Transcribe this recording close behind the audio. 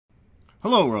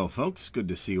Hello, Royal folks. Good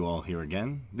to see you all here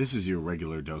again. This is your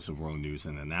regular dose of Royal news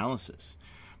and analysis.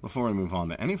 Before I move on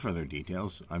to any further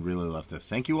details, I'd really love to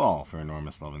thank you all for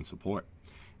enormous love and support.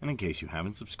 And in case you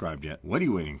haven't subscribed yet, what are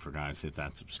you waiting for, guys? Hit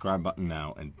that subscribe button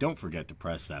now, and don't forget to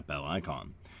press that bell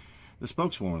icon. The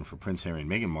spokeswoman for Prince Harry and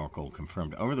Meghan Markle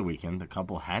confirmed over the weekend the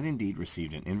couple had indeed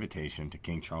received an invitation to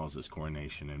King Charles's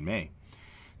coronation in May.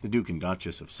 The Duke and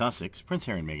Duchess of Sussex, Prince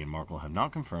Harry and Meghan Markle, have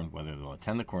not confirmed whether they'll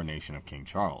attend the coronation of King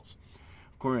Charles.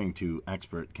 According to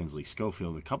expert Kinsley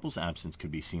Schofield, the couple's absence could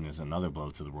be seen as another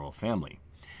blow to the royal family.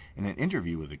 In an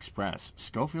interview with Express,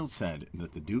 Schofield said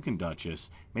that the Duke and Duchess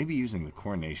may be using the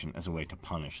coronation as a way to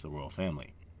punish the royal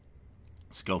family.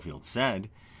 Schofield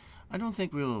said, "I don't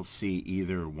think we'll see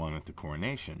either one at the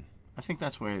coronation. I think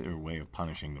that's their way of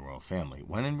punishing the royal family,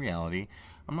 when in reality,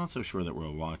 I'm not so sure that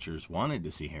royal watchers wanted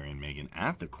to see Harry and Meghan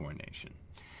at the coronation."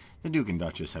 The Duke and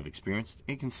Duchess have experienced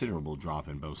a considerable drop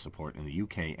in both support in the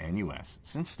UK and US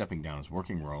since stepping down as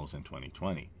working royals in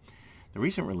 2020. The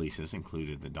recent releases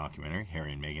included the documentary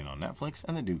Harry and Meghan on Netflix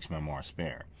and the Duke's memoir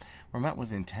Spare, were met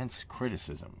with intense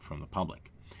criticism from the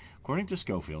public. According to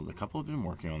Schofield, the couple had been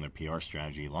working on their PR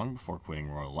strategy long before quitting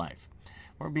royal life,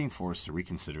 or being forced to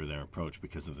reconsider their approach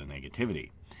because of the negativity.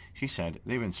 She said,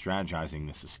 "They've been strategizing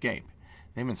this escape.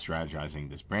 They've been strategizing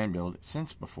this brand build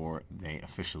since before they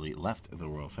officially left the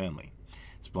royal family.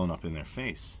 It's blown up in their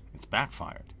face. It's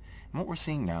backfired. And what we're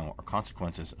seeing now are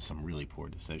consequences of some really poor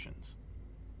decisions."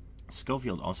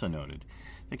 Schofield also noted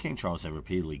that King Charles had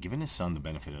repeatedly given his son the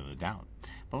benefit of the doubt,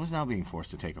 but was now being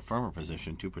forced to take a firmer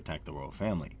position to protect the royal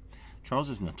family. Charles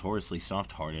is notoriously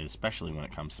soft-hearted, especially when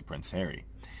it comes to Prince Harry.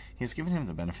 He has given him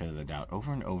the benefit of the doubt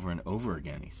over and over and over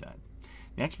again, he said.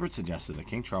 The expert suggested that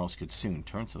King Charles could soon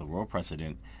turn to the royal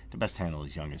precedent to best handle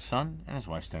his youngest son and his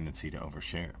wife's tendency to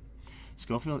overshare.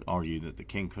 Schofield argued that the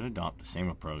king could adopt the same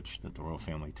approach that the royal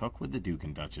family took with the Duke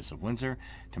and Duchess of Windsor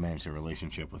to manage their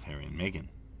relationship with Harry and Meghan.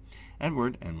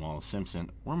 Edward and Wallis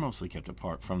Simpson were mostly kept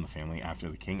apart from the family after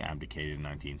the king abdicated in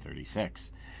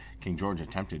 1936. King George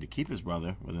attempted to keep his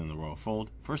brother within the royal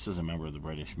fold, first as a member of the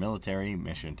British military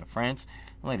mission to France,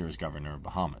 and later as governor of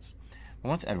Bahamas. But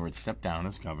once Edward stepped down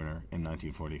as governor in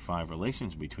 1945,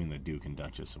 relations between the Duke and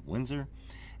Duchess of Windsor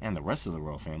and the rest of the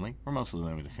royal family were mostly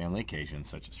limited to family occasions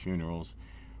such as funerals.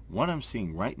 What I'm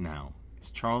seeing right now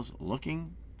is Charles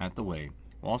looking at the way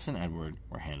Wallis and Edward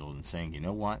were handled and saying, "You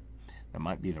know what? That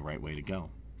might be the right way to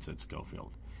go," said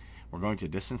Schofield. "We're going to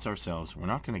distance ourselves. We're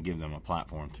not going to give them a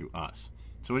platform through us."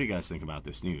 So what do you guys think about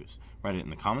this news? Write it in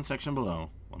the comment section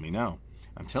below. Let me know.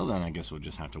 Until then, I guess we'll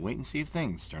just have to wait and see if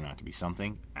things turn out to be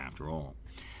something after all.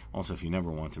 Also, if you never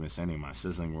want to miss any of my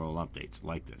sizzling royal updates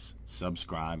like this,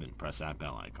 subscribe and press that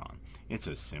bell icon. It's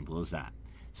as simple as that.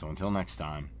 So until next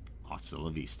time, hasta la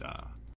vista.